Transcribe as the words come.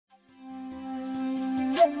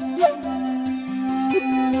यो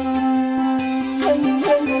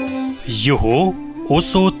हो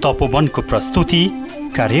ओशो तपोवनको प्रस्तुति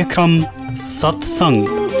कार्यक्रम सत्संग।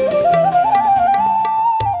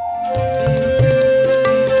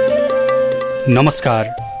 नमस्कार,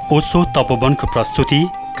 ओशो तपोवनको प्रस्तुति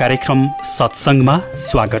कार्यक्रम सत्संगमा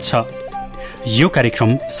स्वागत छ। यो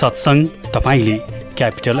कार्यक्रम सत्संग तपाईले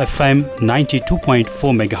capital FM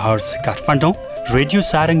 92.4 megahertz Kathmandu, radio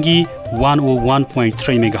Sarangi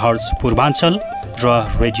 101.3 megahertz Purwanchal र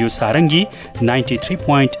रेडियो सारङ्गी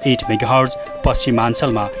 93.8 मेगाहर्ज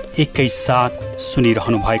पश्चिमाञ्चलमा एकैसाथ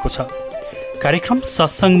सुनिरहनु भएको छ। कार्यक्रम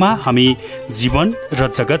सत्संगमा हामी जीवन र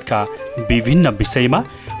जगतका विभिन्न विषयमा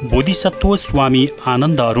बोधिसत्व स्वामी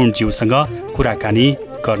आनन्द अरुणज्यूसँग कुराकानी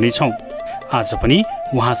गर्नेछौँ। आज पनि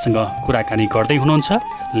उहाँसँग कुराकानी गर्दै हुनुहुन्छ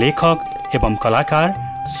लेखक एवं कलाकार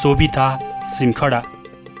शोभिता सिमखडा।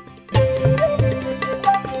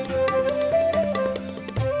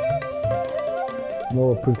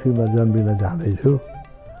 म पृथ्वीमा जन्मिन जाँदैछु,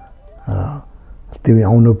 तिमी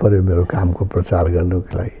आउनु पर्यो मेरो कामको प्रचार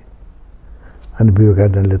गर्नुको लागि। अनि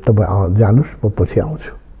विवेकानन्दले तपाईँ जानुहोस्, म पछि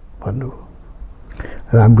आउँछु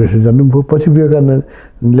भन्नुभयो। रामकृष्ण जन्मभयो, पछि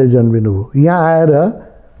विवेकानन्दले जन्मिनुभयो। यहाँ आएर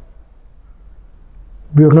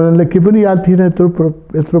विवेकानन्दले के पनि याद थिएन,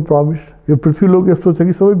 यत्रो प्रमिस। यो पृथ्वी लोक यस्तो छ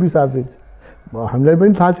कि सबै बिसारिदिन्छ। हामीलाई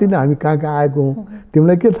पनि थाहा छैन हामी कहाँ कहाँ आएको हौँ।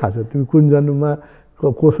 तिमीलाई के थाहा छ तिमी कुन जन्ममा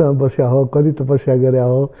कोसँग बस्या हो, कति तपस्या गरे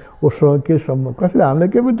हो, उसँग के सम्म, कसैले हामीलाई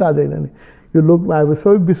केही पनि थाहा छैन नि। यो लोकमा आएपछि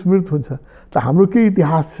सबै विस्मृत हुन्छ। त हाम्रो के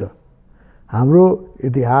इतिहास छ? हाम्रो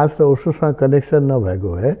इतिहास र ओशोसँग कनेक्सन नभएको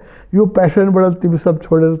भए यो प्यासनबाट तिमी सब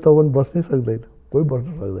छोडेर त पनि बस्नै सक्दैन, कोही बस्न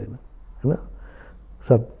सक्दैन होइन।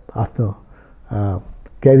 सब आफ्नो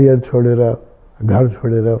क्यारियर छोडेर, घर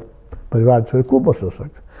छोडेर, परिवार छोडेर को बस्न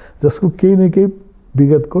सक्छ? जसको केही न केही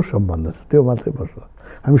विगतको सम्बन्ध छ त्यो मात्रै बस्छ।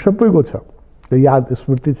 हामी सबैको छ, याद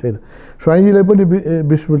स्मृति छैन। स्वामीजीलाई पनि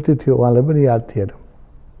विस्मृति थियो, उहाँलाई पनि याद थिएन।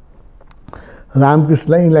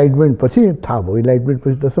 रामकृष्णलाई इन्लाइटमेन्ट पछि थाहा भयो, इन्लाइटमेन्ट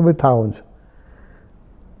पछि त सबै थाहा हुन्छ।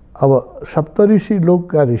 अब सप्तऋषि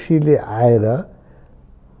लोकका ऋषिले आएर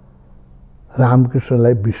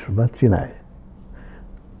रामकृष्णलाई विश्वमा चिनाए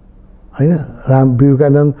होइन।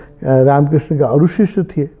 विवेकानन्द रामकृष्णका अरू शिष्य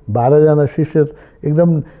थिए, 12 जना शिष्य एकदम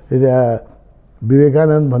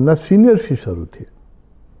विवेकानन्दभन्दा सिनियर शिष्यहरू थिए।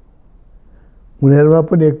 उनीहरूमा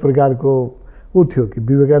पनि एक प्रकारको ऊ थियो कि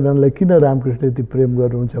विवेकानन्दलाई किन रामकृष्णले यति प्रेम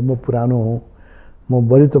गर्नुहुन्छ, म पुरानो हुँ, म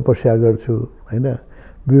बढी तपस्या गर्छु होइन।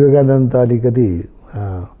 विवेकानन्द त अलिकति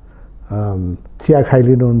चिया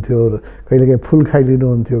खाइलिनुहुन्थ्यो, कहिलेकाहीँ फुल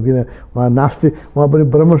खाइलिनुहुन्थ्यो, किन उहाँ नास्तिक, उहाँ पनि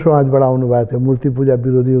ब्रह्म समाजबाट आउनुभएको थियो, मूर्ति पूजा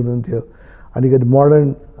विरोधी हुनुहुन्थ्यो। अलिकति मोडर्न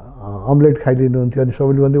अम्लेट खाइलिनुहुन्थ्यो। अनि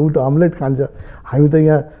सबैले भन्थ्यो ऊ त अम्लेट खान्छ, हामी त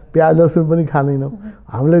यहाँ प्याज लसुन पनि खाँदैनौँ,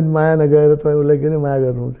 हामीलाई माया नगरेर तपाईँ उसलाई किन माया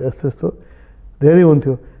गर्नुहुन्छ, यस्तो यस्तो धेरै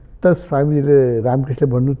हुन्थ्यो। त स्वामीजीले रामकृष्णले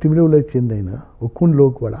भन्नु तिमीले उसलाई चिन्दैन, ऊ कुन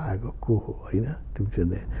लोकबाट आएको को हो होइन, तिमी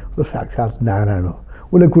चिन्दैन, ऊ साक्षात् नारायण हो,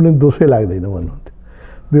 उसलाई कुनै दोषै लाग्दैन भन्नुहुन्थ्यो।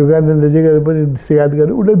 विवेकानन्दले जे गरे पनि शिकायत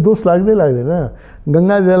गरे, उसलाई दोष लाग्दै लाग्दैन।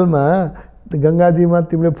 गङ्गाजलमा गङ्गाजीमा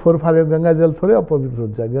तिमीले फोहोर फाल्यो, गङ्गाजल थोरै अपवित्र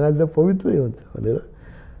हुन्छ, गङ्गाजल पवित्रै हुन्छ भनेर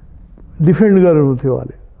डिफेन्ड गर्नुहुन्थ्यो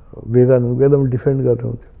उहाँले। विवेकानन्दको एकदम डिफेन्ड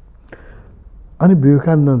गर्नुहुन्थ्यो। अनि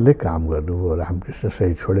विवेकानन्दले काम गर्नुभयो, रामकृष्ण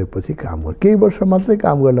सही छोडेपछि काम गर्नु। केही वर्ष मात्रै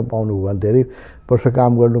काम गर्न पाउनुभयो, धेरै वर्ष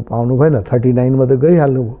काम गर्नु पाउनु भएन। 39मा त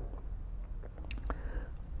गइहाल्नुभयो।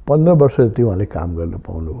 15 वर्ष जति उहाँले काम गर्न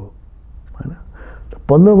पाउनुभयो होइन।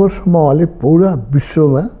 15 वर्षमा उहाँले पुरा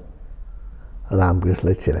विश्वमा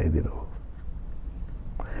रामकृष्णलाई चिनाइदिनु हो।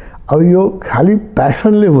 अब यो खालि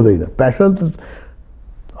प्यासनले हुँदैन, प्यासन त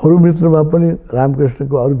अरू मित्रमा पनि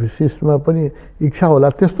रामकृष्णको अरू विशिष्टमा पनि इच्छा होला,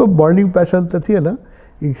 त्यस्तो बर्निङ प्यासन त थिएन,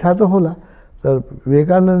 इच्छा त होला। तर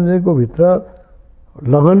विवेकानन्दको भित्र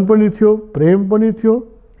लगन पनि थियो, प्रेम पनि थियो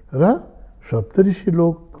र सप्तऋषि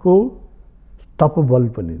लोकको तपबल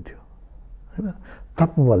पनि थियो होइन।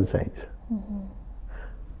 तपबल चाहिन्छ,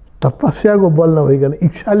 तपस्याको बल नभइकन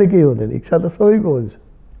इच्छाले केही हुँदैन, इच्छा त सबैको हुन्छ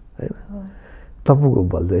होइन। तपको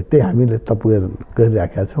बल चाहिँ त्यही हामीले तप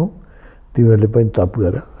गरिराखेका छौँ। तिमीहरूले पनि तप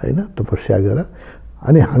गर होइन, तपस्या गर।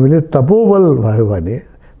 अनि हामीले तपोबल भयो भने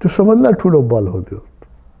त्यो सबभन्दा ठुलो बल हो त्यो।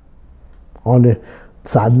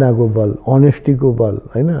 साधनाको बल, अनेस्टीको बल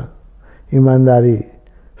होइन, इमान्दारी,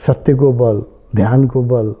 सत्यको बल, ध्यानको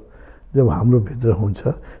बल जब हाम्रो भित्र हुन्छ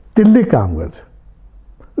त्यसले काम गर्छ,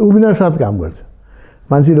 उबिना साथ काम गर्छ।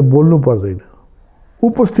 मान्छेले बोल्नु पर्दैन,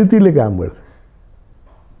 उपस्थितिले काम गर्छ।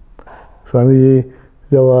 स्वामीजी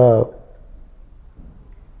जब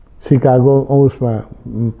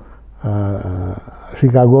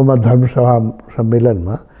सिकागोमा धर्मसभा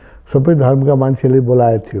सम्मेलनमा सबै धर्मका मान्छेले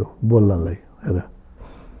बोलाएको थियो बोल्नलाई हेर।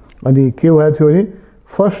 अनि के भएको थियो भने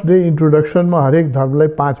फर्स्ट डे इन्ट्रोडक्सनमा हरेक धर्मलाई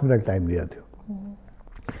 5 मिनट टाइम दिएको थियो।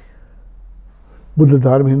 बुद्ध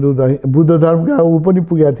धर्म, हिन्दू धर्म, बुद्ध धर्मका ऊ पनि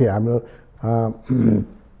पुगेका थिए हाम्रो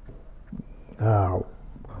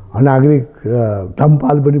अनागरिक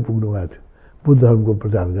धम्पाल पनि पुग्नु भएको थियो बुद्ध धर्मको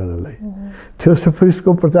प्रचार गर्नलाई।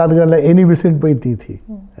 थियोसोफिस्टको प्रचार गर्नलाई एनी बेसेन्ट पनि ती थिए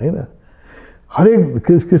होइन। हरेक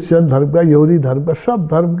क्रिस्चियन धर्मका, यहुदी धर्मका, सब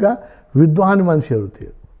धर्मका विद्वान मान्छेहरू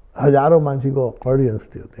थियो। हजारौँ मान्छेको अडियन्स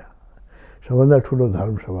थियो त्यहाँ। सबभन्दा ठुलो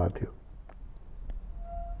धर्मसभा थियो।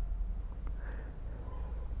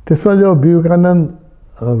 त्यसमा जब विवेकानन्द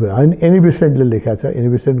एनी बेसेन्टले लेखेको छ, एनी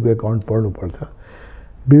बेसेन्टको एकाउन्ट पढ्नुपर्छ।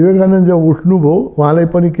 विवेकानन्द जब उठ्नुभयो उहाँलाई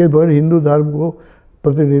पनि के भयो, हिन्दू धर्मको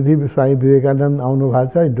प्रतिनिधि स्वामी विवेकानन्द आउनु भएको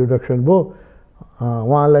छ, इन्ट्रोडक्सन भयो।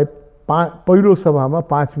 उहाँलाई पहिलो सभामा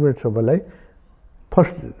 5 मिनट सबैलाई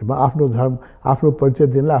फर्स्टमा आफ्नो धर्म, आफ्नो परिचय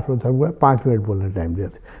दिनलाई आफ्नो धर्मको 5 मिनट बोल्ने टाइम दिएको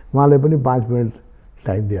थियो। उहाँलाई पनि 5 मिनट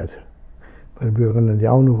टाइम दिएको छ। विवेकानन्दजी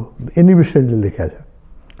आउनुभयो। एनी बेसेन्टले लेखेको छ।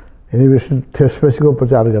 एनी बेसेन्ट थियोसोफीको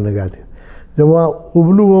प्रचार गर्न गएको थियो। जब उहाँ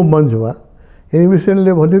उभिनुभयो मञ्चमा, एनी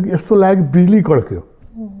बेसेन्टले भन्यो कि यस्तो लाग्यो बिजुली कड्क्यो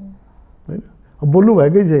होइन। बोल्नु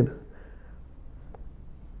भएकै छैन,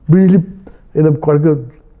 बिजुली एकदम कड्क्यो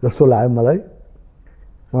जस्तो लाग्यो मलाई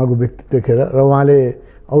उहाँको व्यक्ति देखेर। र उहाँले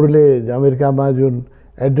अरूले अमेरिकामा जुन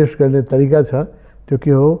एड्रेस गर्ने तरिका छ त्यो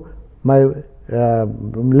के हो, माई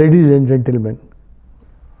लेडिज एन्ड जेन्टलमेन,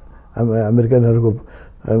 अमेरिकनहरूको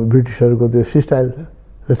ब्रिटिसहरूको त्यो स्टाइल छ,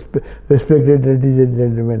 respected ladies and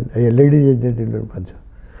gentlemen, ladies and gentlemen भन्छ।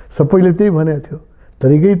 सबैले त्यही भनेको थियो,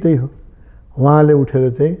 तरिकै त्यही हो। उहाँले उठेर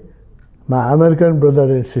चाहिँ my American brother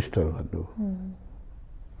and sister भन्नुभयो।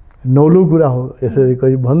 नौलो कुरा हो, यसरी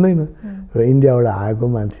कहीँ भन्दैन। र इन्डियाबाट आएको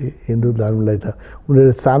मान्छे, हिन्दू धर्मलाई त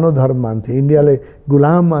उनीहरूले सानो धर्म मान्थे, इन्डियालाई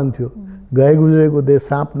गुलाम मान्थ्यो। गए गुज्रेको देश,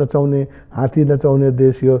 साँप नचाउने, हात्ती नचाउने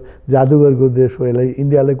देश, यो जादुगरको देश हो, यसलाई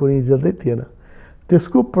इन्डियालाई कुनै इज्जतै थिएन।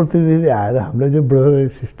 त्यसको प्रतिनिधि आएर हामीलाई चाहिँ ब्रदर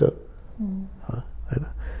एन्ड सिस्टर होइन।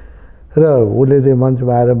 र उसले चाहिँ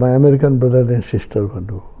मञ्चमा आएर म अमेरिकन ब्रदर एन्ड सिस्टर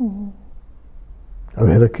भन्नुभयो। अब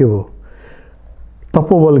हेर के भयो,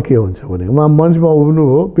 तपोबल के हुन्छ भने उहाँ मञ्चमा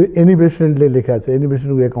उभिनुभयो। एनी बेसेन्टले लेखाएको छ, एनी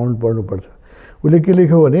बेसेन्टको एकाउन्ट पढ्नुपर्छ। उसले के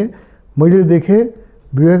लेख्यो भने, मैले देखेँ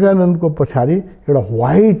विवेकानन्दको पछाडि एउटा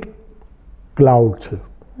व्हाइट क्लाउड छ,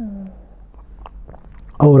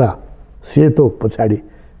 औरा, सेतो, पछाडि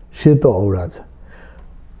सेतो औरा छ।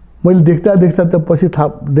 मैले देख्दा देख्दा त पछि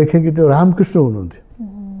देखेँ कि त्यो रामकृष्ण हुनुहुन्थ्यो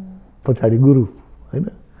पछाडि, गुरु होइन,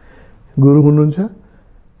 गुरु हुनुहुन्छ।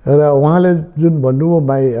 र उहाँले जुन भन्नुभयो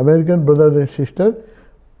my American brother and sister,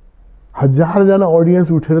 हजारजना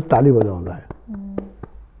अडियन्स उठेर ताली बजाउन लाग्यो।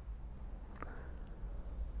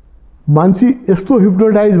 मान्छे यस्तो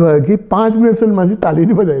हिप्नोटाइज भयो कि 5 मिनटसम्म मान्छे ताली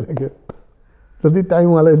नै बजाइराख्यो। जति टाइम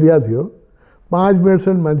उहाँलाई दिएको थियो 5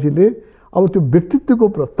 मिनटसम्म मान्छेले। अब त्यो व्यक्तित्वको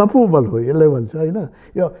तपोबल हो यसलाई भन्छ होइन।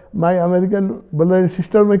 यो माई अमेरिकन ब्रदर एन्ड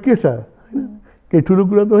सिस्टरमा के छ होइन, केही ठुलो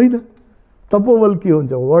कुरा त होइन। तपोबल के हुन्छ,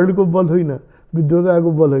 वर्ल्डको बल होइन, विद्वताको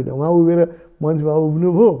बल होइन। उहाँ उभिएर मञ्चमा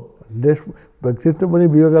उभिनुभयो। देश व्यक्तित्व पनि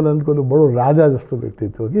विवेकानन्दको त बडो राजा जस्तो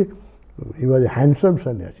व्यक्तित्व हो कि। हि वाज ह्यान्डसम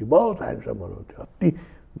सन्यासी, बहुत ह्यान्डसम हुनुहुन्थ्यो, अति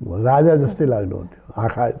राजा जस्तै लाग्नुहुन्थ्यो।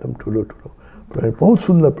 आँखा एकदम ठुलो ठुलो, बहुत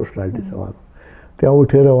सुन्दर पर्सनालिटी छ उहाँको। त्यहाँ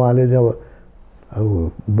उठेर उहाँले जब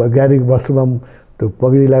अब वैज्ञानिक वस्त्रमा त्यो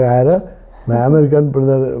पगडी लगाएर अमेरिकन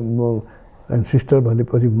ब्रदर एन्ड सिस्टर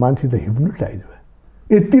भनेपछि मान्छे त हिप्नोटाइज भयो,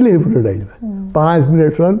 यतिले हिप्नोटाइज भयो। 5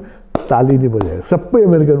 मिनटसम्म ताली नै बजायो। सबै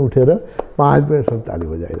अमेरिकन उठेर 5 मिनटसम्म ताली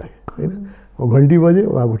बजाइराख्यो होइन। घन्टी बज्यो,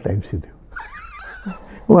 उहाँको टाइम सिध्यो।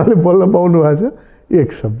 उहाँले बोल्न पाउनु भएको छ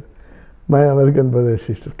एक शब्द, माई अमेरिकन ब्रदर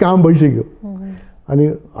सिस्टर, काम भइसक्यो। अनि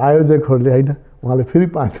आयोजकहरूले होइन, उहाँले फेरि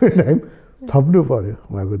 5 मिनट टाइम थप्नु पऱ्यो।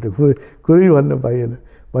 उहाँको त्यो कुरै भन्न पाइएन।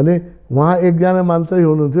 भने उहाँ एकजना मात्रै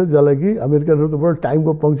हुनुहुन्थ्यो जसलाई कि अमेरिकनहरू त बडो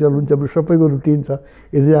टाइमको पङ्क्चुअल हुन्छ, सबैको रुटिन छ।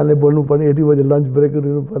 यतिजनाले बोल्नुपर्ने, यति बजे लन्च ब्रेक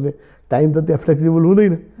लिनुपर्ने, टाइम त त्यहाँ फ्लेक्सिबल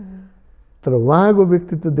हुँदैन। तर उहाँको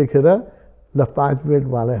व्यक्तित्व देखेर ल 5 मिनट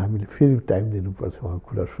उहाँलाई हामीले फेरि टाइम दिनुपर्छ, उहाँको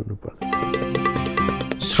कुरा सुन्नुपर्छ।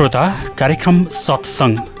 श्रोता, कार्यक्रम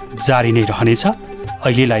सत्सङ्ग जारी नै रहनेछ।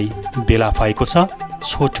 अहिलेलाई बेला भएको छ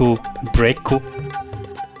छोटो ब्रेकको।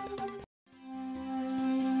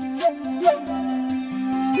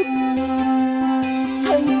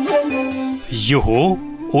 यो हो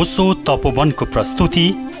ओशो तपोवनको प्रस्तुति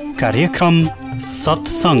कार्यक्रम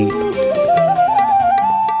सत्सङ्ग।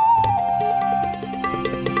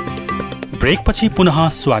 ब्रेकपछि पुनः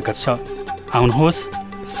स्वागत छ। आउनुहोस्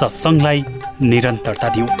सत्सङ्गलाई निरन्तरता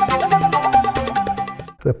दिउँ।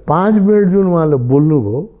 र 5 मिनट जुन उहाँले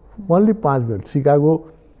बोल्नुभयो, ओन्ली 5 मिनट। सिकागो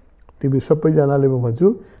तिमी सबैजनाले म भन्छु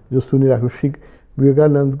जो सुनिराख्नु,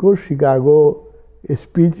 विवेकानन्दको सिकागो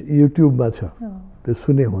स्पिच युट्युबमा छ, त्यो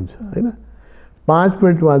सुने हुन्छ होइन। 5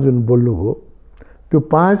 मिनट उहाँ जुन बोल्नुभयो त्यो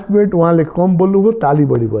 5 मिनट उहाँले कम बोल्नुभयो, ताली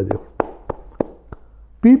बढी बज्यो।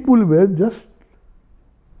 पिपुल वेयर जस्ट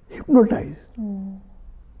हिप्नोटाइज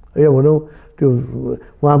या भनौँ त्यो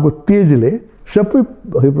उहाँको तेजले सबै,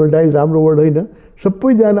 हिप्नोटाइज राम्रो वर्ड होइन,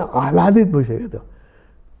 सबैजना आह्लादित भइसक्यो त।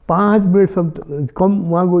 5 मिनटसम्म कम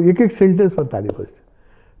उहाँको एक एक सेन्टेन्समा ताली बज्थ्यो।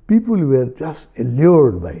 People were just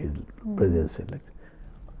allured by his presence.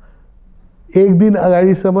 एक दिन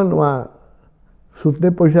अगाडिसम्म उहाँ सुत्ने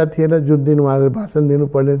पैसा थिएन। जुन दिन उहाँले भाषण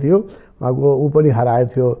दिनुपर्ने थियो उहाँको ऊ पनि हराएको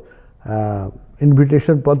थियो,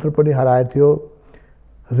 इन्भिटेसन पत्र पनि हराएको थियो।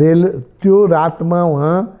 त्यो रातमा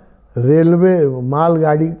उहाँ रेलवे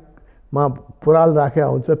मालगाडीमा पुराल राखेर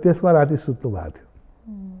आउँछ, त्यसमा राति सुत्नु भएको थियो।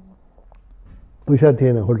 पैसा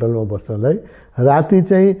थिएन होटलमा बस्नलाई। राति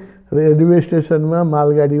चाहिँ रेलवे स्टेसनमा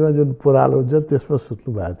मालगाडीमा जुन पुराल हुन्छ त्यसमा सुत्नु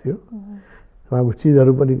भएको थियो। उहाँको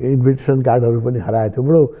चिजहरू पनि, इन्भिटेसन कार्डहरू पनि हराएको थियो।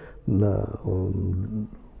 बडो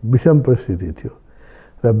विषम परिस्थिति थियो।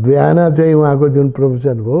 र बिहान चाहिँ उहाँको जुन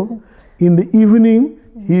प्रवचन भयो, in the evening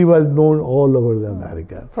he was known all over the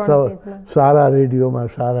America. सारा रेडियोमा,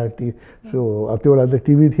 सारा त्यो बेला त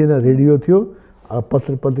टिभी थिएन, रेडियो थियो,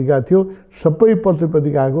 पत्र पत्रिका थियो, सबै पत्र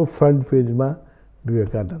पत्रिकाको फ्रन्ट पेजमा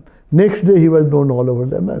Vivekananda. Next day he was known all over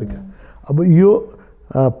the America. अब यो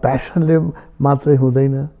प्यासनले मात्रै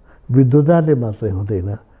हुँदैन, विद्वताले मात्रै हुँदैन,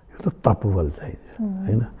 यो त तपबल चाहिन्छ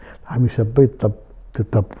होइन। हामी सबै त्यो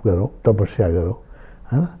तप गरौँ, तपस्या गरौँ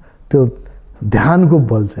होइन। त्यो ध्यानको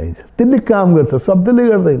बल चाहिन्छ, त्यसले काम गर्छ, शब्दले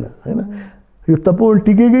गर्दैन होइन। यो तपोवन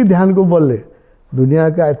टिकेकै ध्यानको बलले।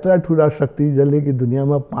 दुनियाँका यत्रा ठुला शक्ति जसले कि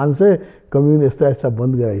दुनियाँमा 500 कम्युन यस्ता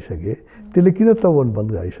बन्द गराइसके, त्यसले किन तपोवन बन्द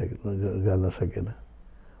गर्न सकेन?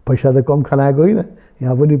 पैसा त कम खनाएको होइन,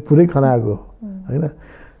 यहाँ पनि पुरै खनाएको होइन।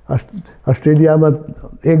 अस्ट्रेलियामा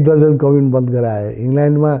 1 दर्जन कम्युन बन्द गराए,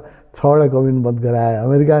 इङ्ल्यान्डमा 6वटा कम्युन बन्द गराए,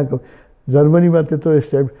 अमेरिका, जर्मनीमा त्यत्रो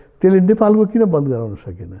स्टेप, त्यसले नेपालको किन बन्द गराउन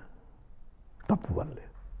सकेन? तपबलले,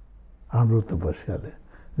 हाम्रो तपस्याले।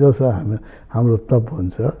 जसो हाम्रो तप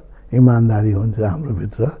हुन्छ, इमान्दारी हुन्छ, हाम्रो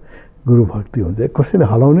भित्र गुरु भक्ति हुन्छ, कसैले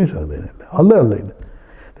हलाउनै सक्दैन, हल्दैन।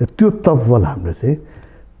 त्यो तपबल हाम्रो चाहिँ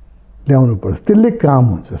ल्याउनु पर्छ, त्यसले काम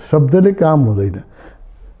हुन्छ, शब्दले काम हुँदैन।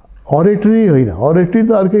 अरेटरी होइन, अरेटरी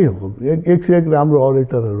त अर्कै हो। एक से एक राम्रो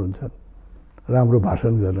अरेटरहरू हुन्छन्, राम्रो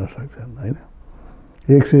भाषण गर्न सक्छन् होइन।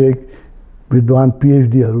 एक से एक विद्वान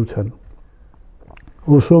पिएचडीहरू छन्।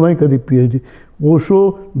 ओशोमै कति पिएचडी, ओशो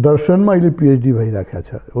दर्शनमा अहिले पिएचडी भइरहेको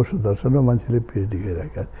छ। ओशो दर्शनमा मान्छेले पिएचडी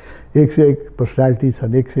गरिरहेका छन्। एक से एक पर्सनालिटी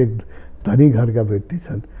छन्, एक से एक धनी घरका व्यक्ति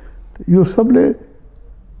छन्। यो सबले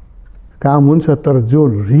काम हुन्छ, तर जो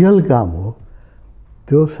रियल काम हो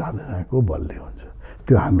त्यो साधनाको बलले हुन्छ।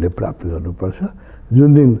 त्यो हामीले प्राप्त गर्नुपर्छ। जुन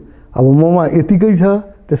दिन अब ममा यतिकै छ,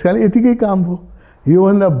 त्यस कारण यतिकै काम हो।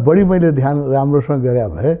 योभन्दा बढी मैले ध्यान राम्रोसँग गरे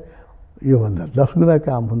भए योभन्दा 10 गुणा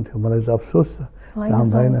काम हुन्थ्यो। मलाई त अफसोस छ, काम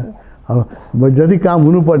भएन। अब जति काम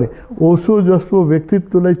हुनुपर्ने, ओशो जस्तो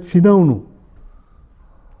व्यक्तित्वलाई चिनाउनु।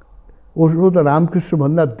 ओशो त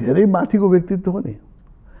रामकृष्णभन्दा धेरै माथिको व्यक्तित्व हो नि।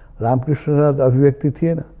 रामकृष्णसँग त अभिव्यक्ति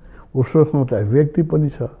थिएन, ओशोसँग त अभिव्यक्ति पनि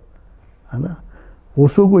छ होइन।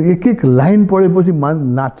 ओशोको एक एक लाइन पढेपछि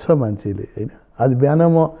नाच्छ मान्छेले होइन। आज बिहान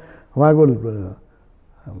म उहाँको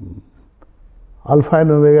अल्फा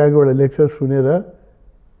एन्ड ओमेगाको एउटा लेक्चर सुनेर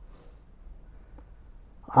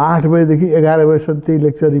 8 बजेदेखि 11 बजेसम्म त्यही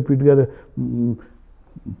लेक्चर रिपिट गरेर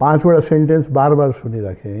 5वटा सेन्टेन्स बार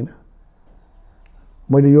सुनिराखेँ होइन।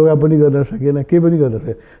 मैले योगा पनि गर्न सकेन, केही पनि गर्न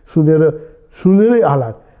सकेन, सुनेरै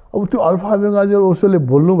हालत। अब त्यो अल्फा ओमेगा जो ओशोले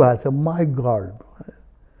बोल्नु भएको छ, माई गड,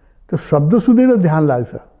 त्यो शब्द सुनेर ध्यान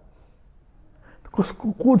लाग्छ। कसको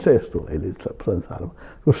को छ यस्तो अहिले संसारमा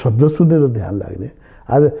त्यो शब्द सुनेर ध्यान लाग्ने?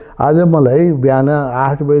 आज मलाई बिहान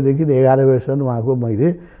 8 बजेदेखि 11 बजेसम्म उहाँको मैले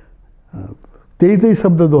त्यही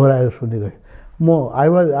शब्द दोहोऱ्याएर सुनिरहेँ। म आई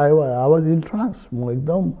वाज इन ट्रान्स। म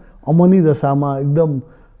एकदम अमनी दशामा, एकदम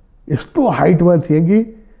यस्तो हाइटमा थिएँ कि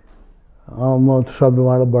म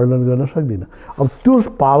शब्दबाट वर्णन गर्न सक्दिनँ। अब त्यो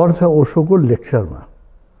पावर छ ओशोको लेक्चरमा,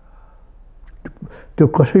 त्यो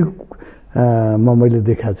कसैमा मैले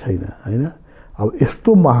देखाएको छैन होइन। अब यस्तो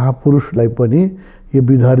महापुरुषलाई पनि यो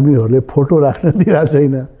विधर्मीहरूले फोटो राख्न दिएको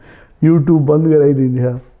छैन। युट्युब बन्द गराइदिन्छ,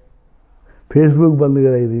 फेसबुक बन्द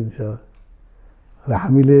गराइदिन्छ र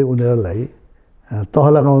हामीले उनीहरूलाई तह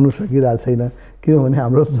लगाउनु सकिरहेको छैन, किनभने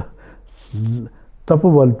हाम्रो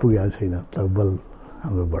तपबल पुगेको छैन। तपबल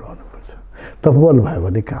हाम्रो बढाउनुपर्छ, तपबल भयो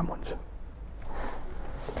भने काम हुन्छ।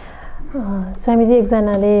 स्वामीजी,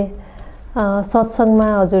 एकजनाले सत्सङ्गमा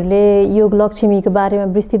हजुरले योग लक्ष्मीको बारेमा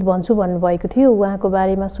विस्तृत भन्छु भन्नुभएको थियो, उहाँको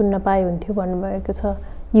बारेमा सुन्न पाए हुन्थ्यो भन्नुभएको छ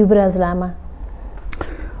युवराज लामा।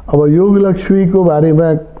 अब योग लक्ष्मीको बारेमा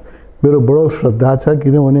मेरो बडो श्रद्धा छ,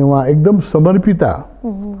 किनभने उहाँ एकदम समर्पिता,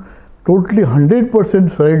 टोटली 100%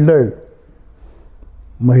 सरेन्डर्ड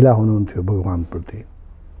महिला हुनुहुन्थ्यो भगवानप्रति।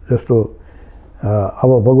 जस्तो अब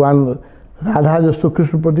भगवान राधा जस्तो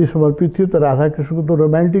कृष्णप्रति समर्पित थियो, त राधा कृष्णको त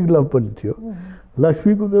रोमान्टिक लभ पनि थियो।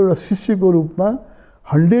 लक्ष्मीको त एउटा शिष्यको रूपमा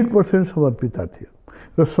 100% समर्पिता थियो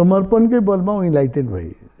र समर्पणकै बलमा ऊ इन्लाइटेड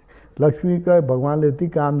भए। लक्ष्मीका भगवानले यति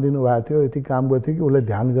काम दिनुभएको थियो, यति काम गर्थ्यो कि उसलाई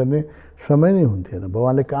ध्यान गर्ने समय नै हुन्थेन।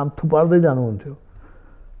 भगवानले काम थुपार्दै जानुहुन्थ्यो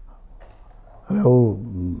र ऊ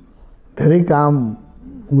धेरै काम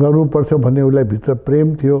गर्नुपर्छ भन्ने उसलाई भित्र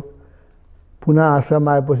प्रेम थियो। पुनः आश्रम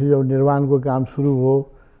आएपछि जब निर्वाणको काम सुरु भयो,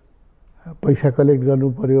 पैसा कलेक्ट गर्नु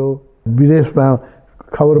पर्यो, विदेशमा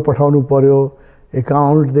खबर पठाउनु पर्यो,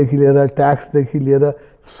 एकाउन्टदेखि लिएर ट्याक्सदेखि लिएर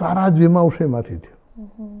सारा जिम्मा उसैमाथि थियो।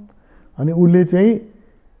 अनि उसले चाहिँ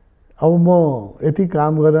अब म यति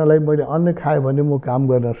काम गर्नलाई मैले अन्न खाएँ भने म काम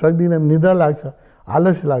गर्न सक्दिनँ, निद्रा लाग्छ,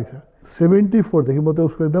 आलस्य लाग्छ। 74 देखि म त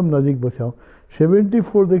उसको एकदम नजिक बस्याउँ,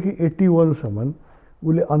 74 देखि 81 सम्म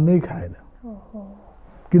उसले अन्नै खाएन।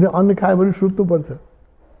 किन अन्न खायो भने सुत्नुपर्छ।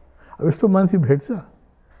 अब यस्तो मान्छे भेट्छ।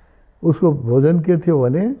 उसको भोजन के थियो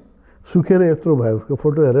भने सुकेर यत्रो भयो। उसको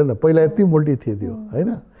फोटो हेरेर न, पहिला यति मोटी थियो त्यो होइन,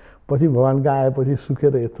 पछि भगवानका आएपछि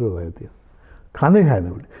सुकेर यत्रो भयो त्यो। खानै खाएन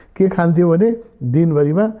उसले। के खान्थ्यो भने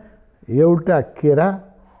दिनभरिमा एउटा केरा,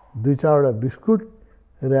 2-4वटा बिस्कुट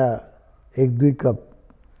र 1-2 कप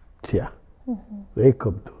चिया र 1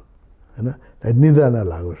 कप दुध होइन। निद्रा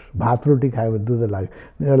नलागोस्, भात रोटी खायो भने दुध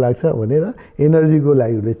निद्रा लाग्छ भनेर एनर्जीको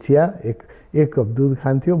लागि उसले चिया 1 कप दुध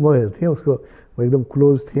खान्थ्यो। म हेर्थेँ उसको, म एकदम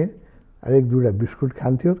क्लोज थिएँ। 1-2वटा बिस्कुट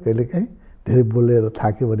खान्थ्यो, कहिलेकाहीँ धेरै बोलेर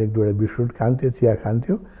थाक्यो भने 1-2वटा बिस्कुट खान्थ्यो, चिया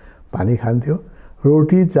खान्थ्यो, पानी खान्थ्यो।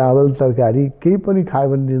 रोटी चावल तरकारी केही पनि खायो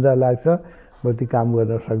भने निद्रा लाग्छ, म ती काम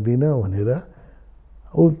गर्न सक्दिनँ भनेर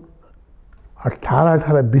ऊ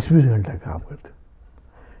 18-20 घन्टा काम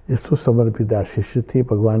गर्थ्यो। यस्तो समर्पित शिष्य थिए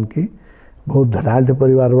भगवानकी। बहुत धनाढ्य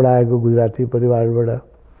परिवारबाट आएको, गुजराती परिवारबाट।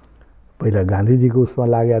 पहिला गान्धीजीको उसमा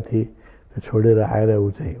लागेका थिए, छोडेर आएर ऊ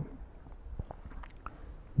चाहिँ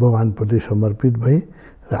भगवानप्रति समर्पित भए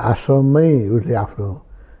र आश्रममै उसले आफ्नो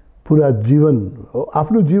पुरा जीवन,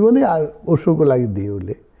 आफ्नो जीवनै ओशोको लागि दिए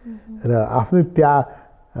उसले। र आफ्नो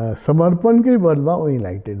समर्पणकै बलमा ऊ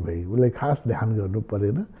इन्लाइटेड भए। उसलाई खास ध्यान गर्नु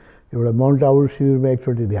परेन। एउटा माउन्ट आबू शिविरमा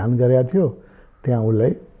एकचोटि ध्यान गरेका थियो, त्यहाँ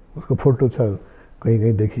उसलाई, उसको फोटो छ कहीँ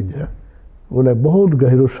कहीँ देखिन्छ, उसलाई बहुत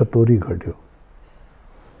गहिरो सतोरी घट्यो।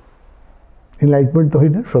 इन्लाइटमेन्ट त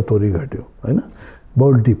होइन, सतोरी घट्यो होइन,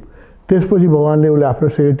 बहुत डिप। त्यसपछि भगवानले उसले आफ्नो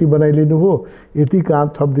सेक्रेटरी बनाइलिनु भयो, यति काम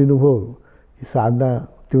थपिदिनु भयो। साधना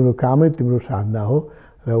तिम्रो कामै तिम्रो साधना हो।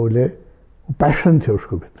 र उसले प्यासन थियो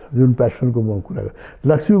उसको भित्र, जुन प्यासनको म कुरा गरेँ।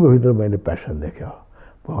 लक्ष्मीको भित्र मैले प्यासन देखेँ,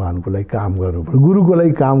 भगवानको लागि काम गर्नु पर्यो, गुरुको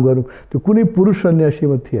लागि काम गर्नु। त्यो कुनै पुरुष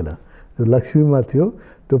सन्यासीमा थिएन, त्यो लक्ष्मीमा थियो।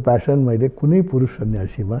 त्यो प्यासन मैले कुनै पुरुष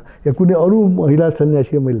सन्यासीमा या कुनै अरू महिला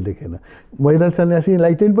सन्यासीमा मैले देखेन। महिला सन्यासी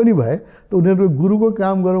इन्लाइटेड पनि भए, त उनीहरूको गुरुको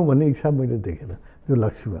काम गरौँ भन्ने इच्छा मैले देखेन। त्यो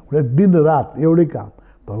लक्ष्मीमा उसले दिन रात एउटै काम,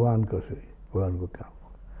 भगवान कसरी, भगवानको काम।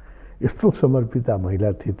 यस्तो समर्पिता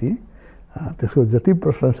महिला थिए ती। त्यसको जति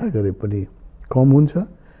प्रशंसा गरे पनि कम हुन्छ।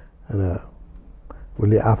 र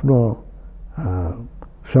उसले आफ्नो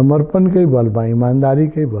समर्पणकै बलमा,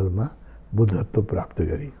 इमान्दारीकै बलमा बुद्धत्व प्राप्त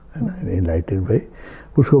गरी होइन, इन्लाइटेड भए।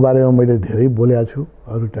 उसको बारेमा मैले धेरै बोलेको छु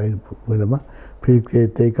अरू टाइममा। फेरि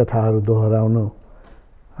त्यही कथाहरू दोहोऱ्याउन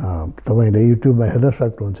तपाईँले युट्युबमा हेर्न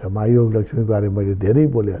सक्नुहुन्छ। महायोग लक्ष्मीको बारेमा मैले धेरै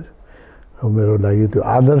बोलेको छु। मेरो लागि त्यो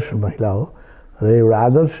आदर्श महिला हो र एउटा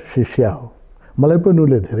आदर्श शिष्या हो। मलाई पनि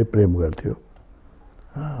उसले धेरै प्रेम गर्थ्यो,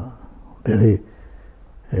 धेरै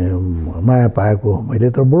माया पाएको हो मैले।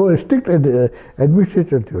 तर बडो स्ट्रिक्ट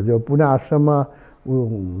एडमिनिस्ट्रेटर थियो। जब पुनः आश्रममा ऊ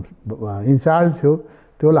इन्चार्ज थियो,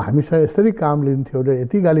 त्यो बेला हामीसँग यसरी काम लिन्थ्यो र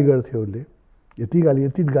यति गाली गर्थ्यो उसले, यति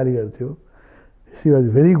गाली गर्थ्यो। She was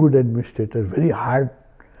very good administrator, very hard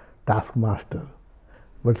task master,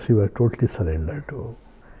 but she was totally सरेन्डर्ड हो।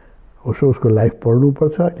 उसको लाइफ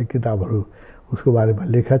पढ्नुपर्छ। अहिले किताबहरू उसको बारेमा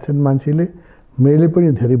लेखा छन् मान्छेले। मैले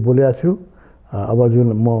पनि धेरै बोलेको छु। अब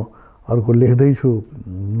जुन म अर्को लेख्दैछु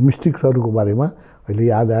मिस्टिक्सहरूको बारेमा अहिले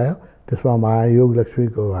याद आयो, त्यसमा महायोग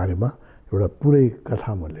लक्ष्मीको बारेमा एउटा पुरै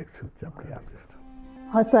कथा म लेख्छु।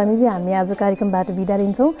 हस् स्वामीजी, हामी आज कार्यक्रमबाट बिदा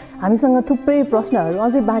लिन्छौँ। हामीसँग थुप्रै प्रश्नहरू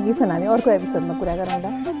अझै बाँकी छन्, हामी अर्को एपिसोडमा कुरा गरौँला।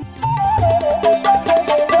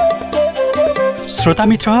 श्रोता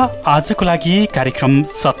मित्र, आजको लागि कार्यक्रम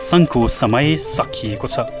सत्सङ्गको समय सकिएको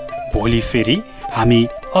छ। भोलि फेरि हामी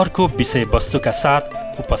अर्को विषयवस्तुका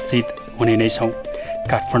साथ उपस्थित हुने नै छौँ।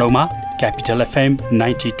 काठमाडौँमा capital FM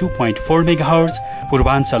 92.4 megahertz,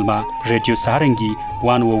 पूर्वाञ्चलमा radio Sarangi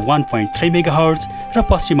 101.3 megahertz र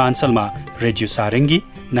पश्चिमाञ्चलमा रेडियो सारङ्गी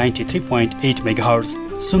 93.8 मेगाहर्ज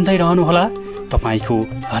सुन्दै रहनुहोला। तपाईँको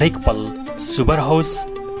हरेक पल शुभ रहोस्।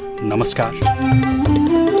 नमस्कार।